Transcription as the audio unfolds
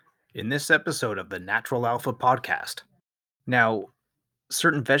in this episode of the Natural Alpha podcast. Now,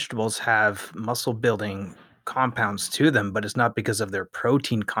 certain vegetables have muscle building compounds to them, but it's not because of their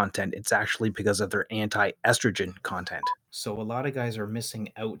protein content. It's actually because of their anti estrogen content. So, a lot of guys are missing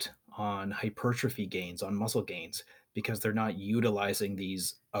out on hypertrophy gains, on muscle gains, because they're not utilizing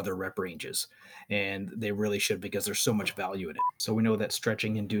these other rep ranges. And they really should because there's so much value in it. So, we know that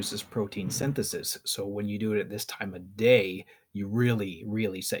stretching induces protein synthesis. So, when you do it at this time of day, you really,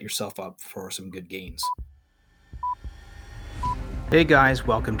 really set yourself up for some good gains. Hey guys,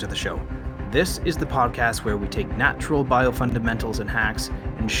 welcome to the show. This is the podcast where we take natural biofundamentals and hacks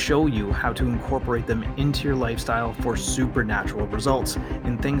and show you how to incorporate them into your lifestyle for supernatural results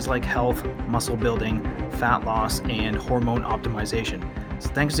in things like health, muscle building, fat loss, and hormone optimization. So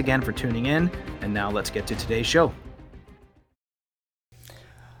thanks again for tuning in, and now let's get to today's show.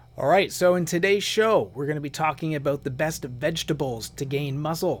 All right, so in today's show, we're going to be talking about the best vegetables to gain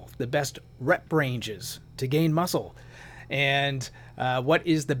muscle, the best rep ranges to gain muscle, and what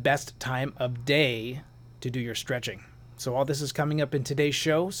is the best time of day to do your stretching. So all this is coming up in today's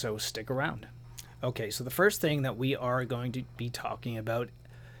show, so stick around. Okay, so the first thing that we are going to be talking about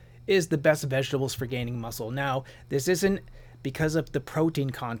is the best vegetables for gaining muscle. Now, this isn't because of the protein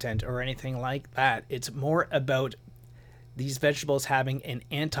content or anything like that. It's more about these vegetables having an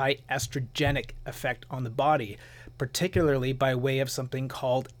anti-estrogenic effect on the body, particularly by way of something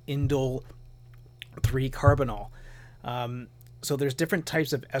called indole 3-carbinol. So there's different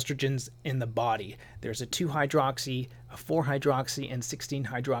types of estrogens in the body. There's a 2-hydroxy, a 4-hydroxy, and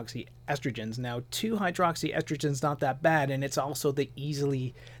 16-hydroxy estrogens. Now, 2-hydroxy estrogen's not that bad, and it's also the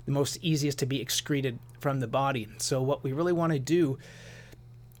most easiest to be excreted from the body. So what we really want to do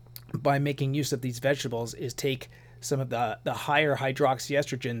by making use of these vegetables is take some of the higher hydroxy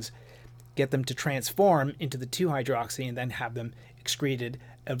estrogens, get them to transform into the 2-hydroxy, and then have them excreted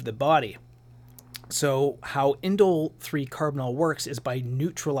out of the body. So how indole 3-carbinol works is by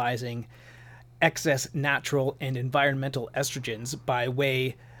neutralizing excess natural and environmental estrogens by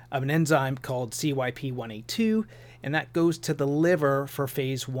way of an enzyme called CYP1A2, and that goes to the liver for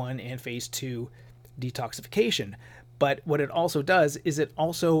phase 1 and phase 2 detoxification. But what it also does is it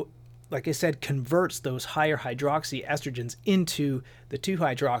also, like I said, converts those higher hydroxy estrogens into the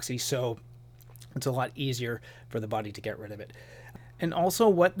 2-hydroxy, so it's a lot easier for the body to get rid of it. And also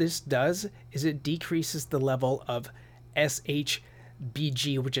what this does is it decreases the level of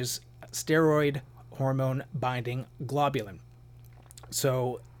SHBG, which is steroid hormone binding globulin.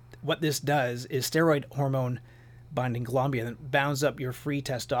 So what this does is steroid hormone binding globulin bounds up your free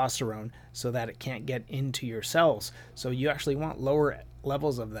testosterone so that it can't get into your cells. So you actually want lower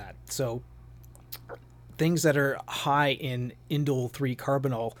levels of that. So things that are high in indole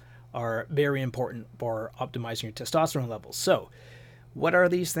 3-carbinol are very important for optimizing your testosterone levels. So what are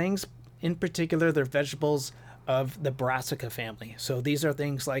these things? In particular, they're vegetables of the Brassica family. So these are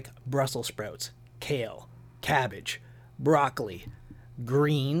things like Brussels sprouts, kale, cabbage, broccoli,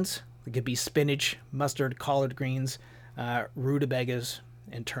 greens. It could be spinach, mustard, collard greens, rutabagas,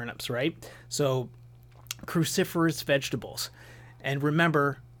 and turnips, right? So cruciferous vegetables. And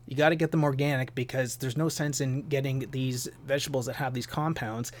remember, you got to get them organic because there's no sense in getting these vegetables that have these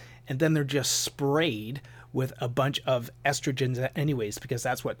compounds and then they're just sprayed with a bunch of estrogens anyways, because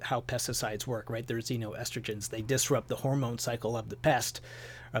that's how pesticides work, right? They're xenoestrogens. They disrupt the hormone cycle of the pest,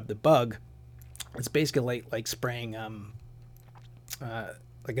 of the bug. It's basically like spraying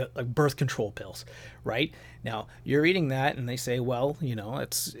like birth control pills, right? Now, you're eating that and they say, well,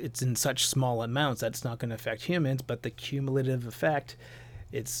 it's in such small amounts that's not going to affect humans, but the cumulative effect,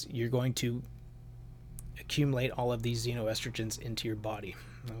 you're going to accumulate all of these xenoestrogens into your body.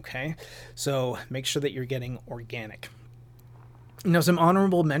 Okay, so make sure that you're getting organic. Now, some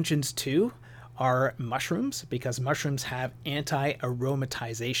honorable mentions too are mushrooms, because mushrooms have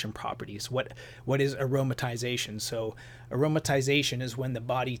anti-aromatization properties. What is aromatization? So aromatization is when the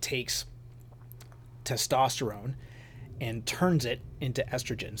body takes testosterone and turns it into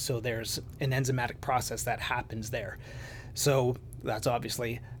estrogen. So there's an enzymatic process that happens there. So that's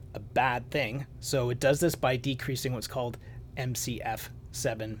obviously a bad thing. So it does this by decreasing what's called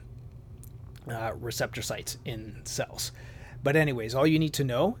MCF7 receptor sites in cells. But anyways, all you need to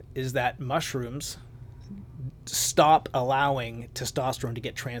know is that mushrooms stop allowing testosterone to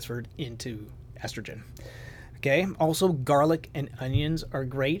get transferred into estrogen. Okay. Also, garlic and onions are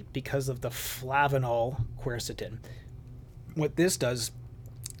great because of the flavanol quercetin. What this does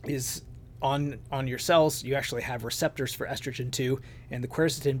is on your cells, you actually have receptors for estrogen too, and the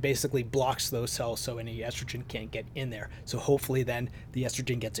quercetin basically blocks those cells so any estrogen can't get in there. So hopefully then the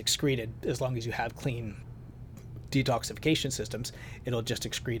estrogen gets excreted as long as you have clean detoxification systems, it'll just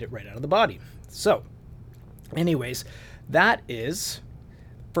excrete it right out of the body. So anyways, that is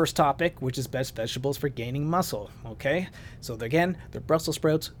first topic, which is best vegetables for gaining muscle. Okay, so again, they're Brussels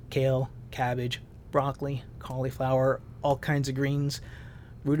sprouts, kale, cabbage, broccoli, cauliflower, all kinds of greens,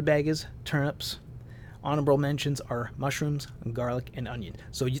 rutabagas, turnips. Honorable mentions are mushrooms, garlic, and onion.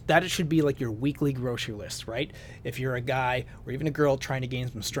 So that should be like your weekly grocery list, right? If you're a guy or even a girl trying to gain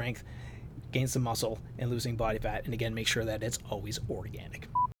some strength, gain some muscle, and losing body fat, and again, make sure that it's always organic.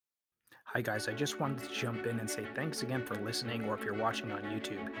 Hi guys, I just wanted to jump in and say thanks again for listening, or if you're watching on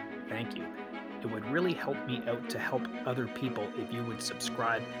YouTube, thank you. It would really help me out to help other people if you would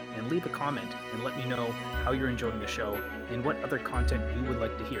subscribe and leave a comment and let me know how you're enjoying the show and what other content you would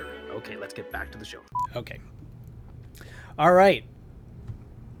like to hear. Okay, let's get back to the show. Okay. All right.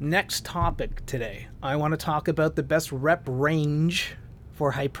 Next topic today. I want to talk about the best rep range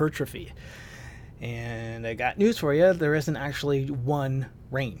for hypertrophy. And I got news for you. There isn't actually one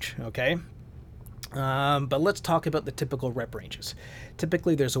range, okay? But let's talk about the typical rep ranges.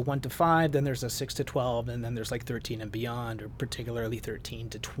 Typically, there's a 1 to 5, then there's a 6 to 12, and then there's like 13 and beyond, or particularly 13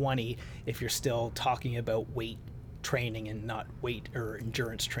 to 20 if you're still talking about weight training and not weight or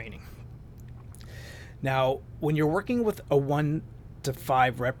endurance training. Now, when you're working with a 1 to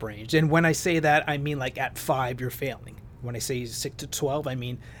 5 rep range, and when I say that, I mean like at 5, you're failing. When I say 6 to 12, I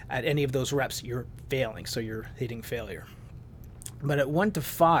mean at any of those reps, you're failing, so you're hitting failure. But at 1 to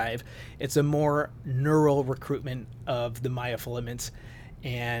 5, it's a more neural recruitment of the myofilaments,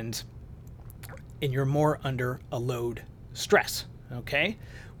 and you're more under a load stress, okay?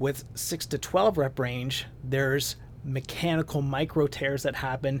 With 6 to 12 rep range, there's mechanical micro tears that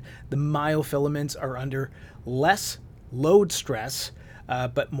happen. The myofilaments are under less load stress,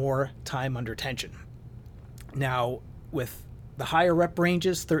 but more time under tension. Now, with the higher rep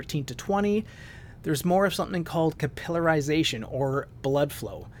ranges, 13 to 20, there's more of something called capillarization or blood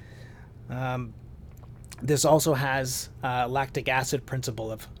flow. This also has lactic acid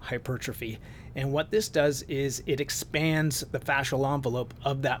principle of hypertrophy. And what this does is it expands the fascial envelope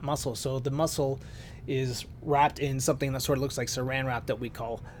of that muscle. So the muscle is wrapped in something that sort of looks like saran wrap that we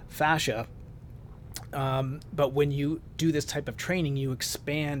call fascia. But when you do this type of training, you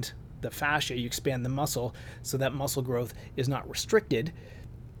expand the fascia, you expand the muscle, so that muscle growth is not restricted.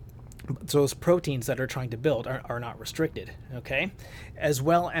 So those proteins that are trying to build are not restricted, okay? As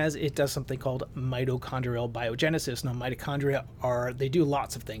well as it does something called mitochondrial biogenesis. Now, mitochondria they do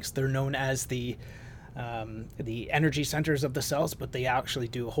lots of things. They're known as the energy centers of the cells, but they actually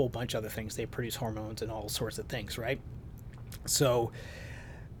do a whole bunch of other things. They produce hormones and all sorts of things, right? So,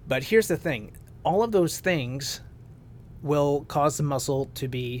 but here's the thing. All of those things will cause the muscle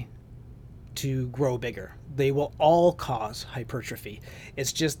to grow bigger. They will all cause hypertrophy.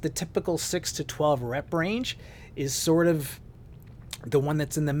 It's just the typical 6 to 12 rep range is sort of the one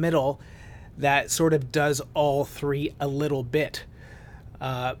that's in the middle that sort of does all three a little bit.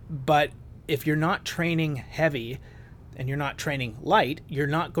 But if you're not training heavy and you're not training light, you're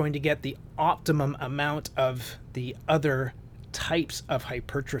not going to get the optimum amount of the other types of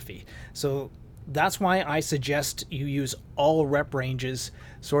hypertrophy. So that's why I suggest you use all rep ranges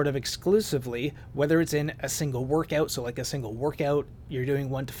sort of exclusively, whether it's in a single workout, so like a single workout, you're doing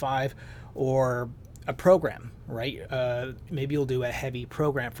 1 to 5, or a program, right? Maybe you'll do a heavy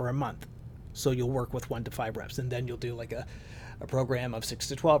program for a month. So you'll work with 1 to 5 reps, and then you'll do like a program of 6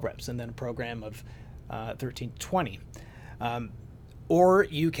 to 12 reps, and then a program of 13 to 20. Or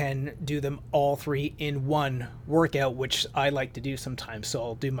you can do them all three in one workout, which I like to do sometimes. So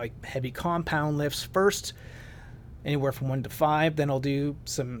I'll do my heavy compound lifts first, anywhere from 1 to 5. Then I'll do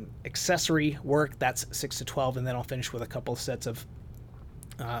some accessory work, that's 6 to 12, and then I'll finish with a couple of sets of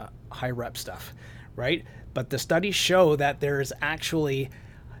high rep stuff, right? But the studies show that there is actually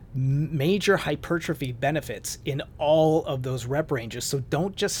major hypertrophy benefits in all of those rep ranges. So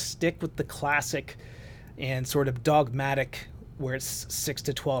don't just stick with the classic and sort of dogmatic where it's 6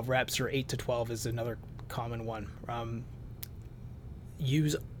 to 12 reps, or 8 to 12 is another common one.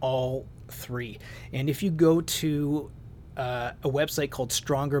 Use all three. And if you go to a website called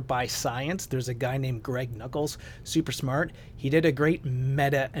Stronger by Science, there's a guy named Greg Nuckols, super smart. He did a great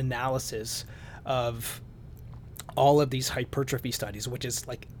meta-analysis of all of these hypertrophy studies, which is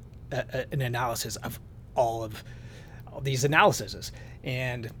like an analysis of all these analyses.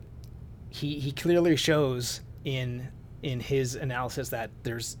 And he clearly shows in his analysis that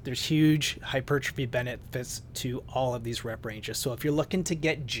there's huge hypertrophy benefits to all of these rep ranges. So if you're looking to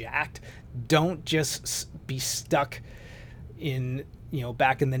get jacked, don't just be stuck in,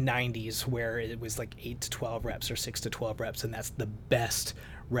 back in the 90s where it was like 8 to 12 reps or 6 to 12 reps, and that's the best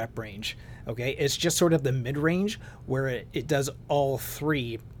rep range. Okay, it's just sort of the mid range where it does all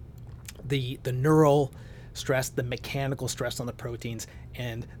three: the neural stress, the mechanical stress on the proteins,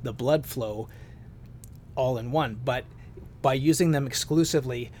 and the blood flow all in one. But by using them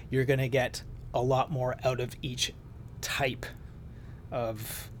exclusively, you're going to get a lot more out of each type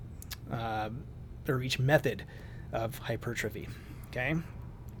of or each method of hypertrophy. Okay,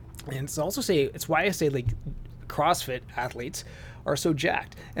 and it's why I say like CrossFit athletes are so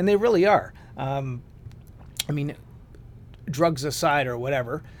jacked, and they really are. I mean, drugs aside or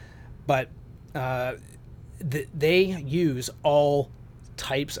whatever, but they use all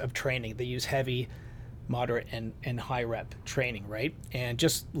types of training. They use heavy, moderate, and high rep training, right? And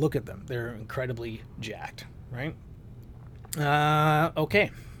just look at them; they're incredibly jacked, right?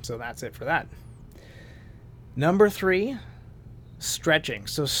 Okay, so that's it for that. Number 3, stretching.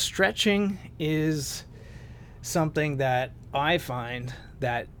 So stretching is something that I find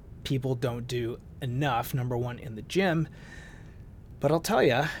that people don't do enough, number one, in the gym. But I'll tell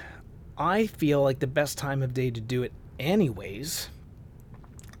you, I feel like the best time of day to do it anyways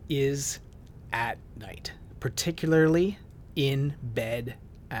is at night, particularly in bed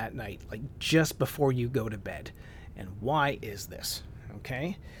at night, like just before you go to bed. And why is this?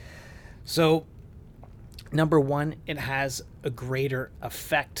 Okay, so number one, it has a greater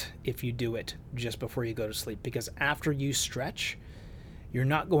effect if you do it just before you go to sleep, because after you stretch, you're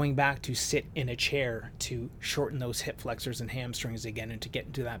not going back to sit in a chair to shorten those hip flexors and hamstrings again and to get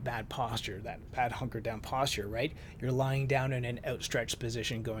into that bad posture, that bad hunker down posture, right? You're lying down in an outstretched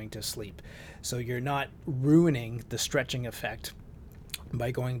position going to sleep. So you're not ruining the stretching effect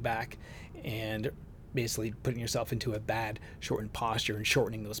by going back and basically putting yourself into a bad shortened posture and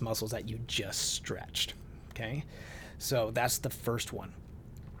shortening those muscles that you just stretched. Okay, so that's the first one.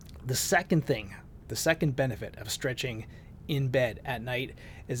 The second thing, the second benefit of stretching in bed at night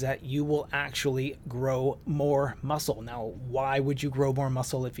is that you will actually grow more muscle. Now, why would you grow more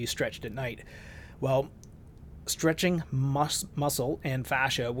muscle if you stretched at night? Well, stretching muscle and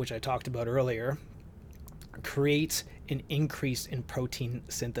fascia, which I talked about earlier, creates an increase in protein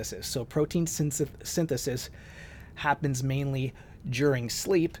synthesis. So protein synthesis happens mainly during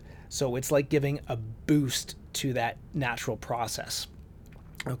sleep, so it's like giving a boost to that natural process.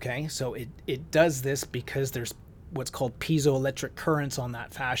 Okay, so it does this because there's what's called piezoelectric currents on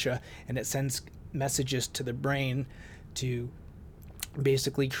that fascia, and it sends messages to the brain to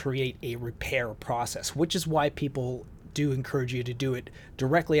basically create a repair process, which is why people do encourage you to do it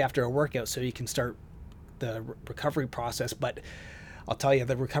directly after a workout so you can start the recovery process. But I'll tell you,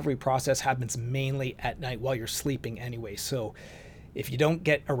 the recovery process happens mainly at night while you're sleeping anyway. So if you don't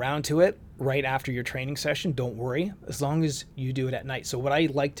get around to it right after your training session, don't worry, as long as you do it at night. So what I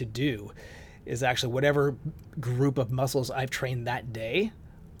like to do is actually whatever group of muscles I've trained that day,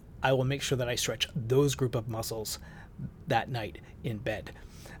 I will make sure that I stretch those group of muscles that night in bed.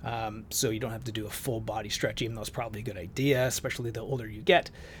 So you don't have to do a full body stretch, even though it's probably a good idea, especially the older you get,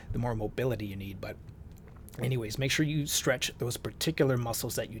 the more mobility you need. But anyways, make sure you stretch those particular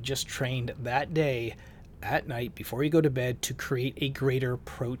muscles that you just trained that day at night before you go to bed to create a greater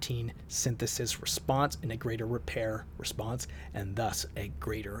protein synthesis response and a greater repair response, and thus a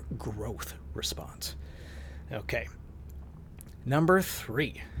greater growth response. Okay. Number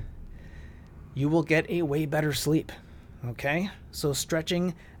 3, you will get a way better sleep. Okay? So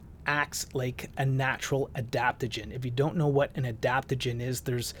stretching acts like a natural adaptogen. If you don't know what an adaptogen is,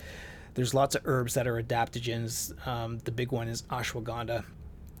 there's lots of herbs that are adaptogens. The big one is ashwagandha.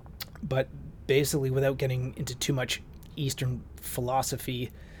 But basically, without getting into too much Eastern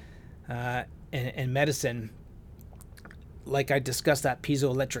philosophy and medicine, like I discussed, that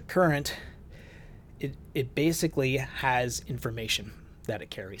piezoelectric current, it basically has information that it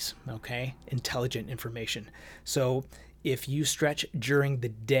carries, okay? Intelligent information. So if you stretch during the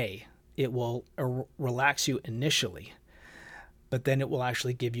day, it will relax you initially, but then it will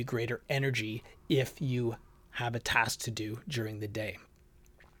actually give you greater energy if you have a task to do during the day.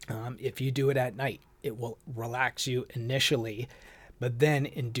 If you do it at night, it will relax you initially, but then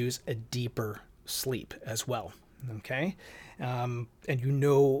induce a deeper sleep as well. Okay? And you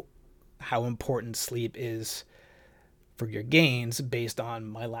know how important sleep is for your gains based on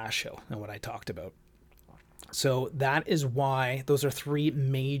my last show and what I talked about. So that is why, those are 3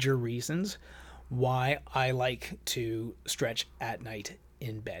 major reasons why I like to stretch at night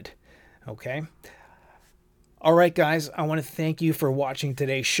in bed. Okay? All right, guys, I want to thank you for watching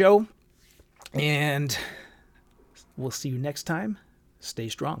today's show, and we'll see you next time. Stay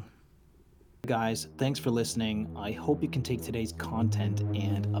strong. Guys, thanks for listening. I hope you can take today's content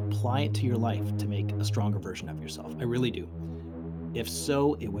and apply it to your life to make a stronger version of yourself. I really do. If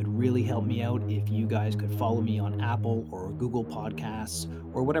so, it would really help me out if you guys could follow me on Apple or Google Podcasts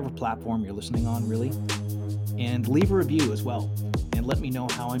or whatever platform you're listening on, really. And leave a review as well. And let me know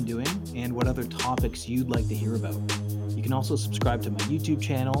how I'm doing and what other topics you'd like to hear about. You can also subscribe to my YouTube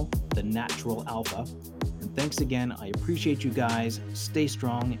channel, The Natural Alpha. And thanks again. I appreciate you guys. Stay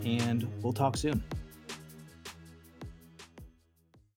strong, and we'll talk soon.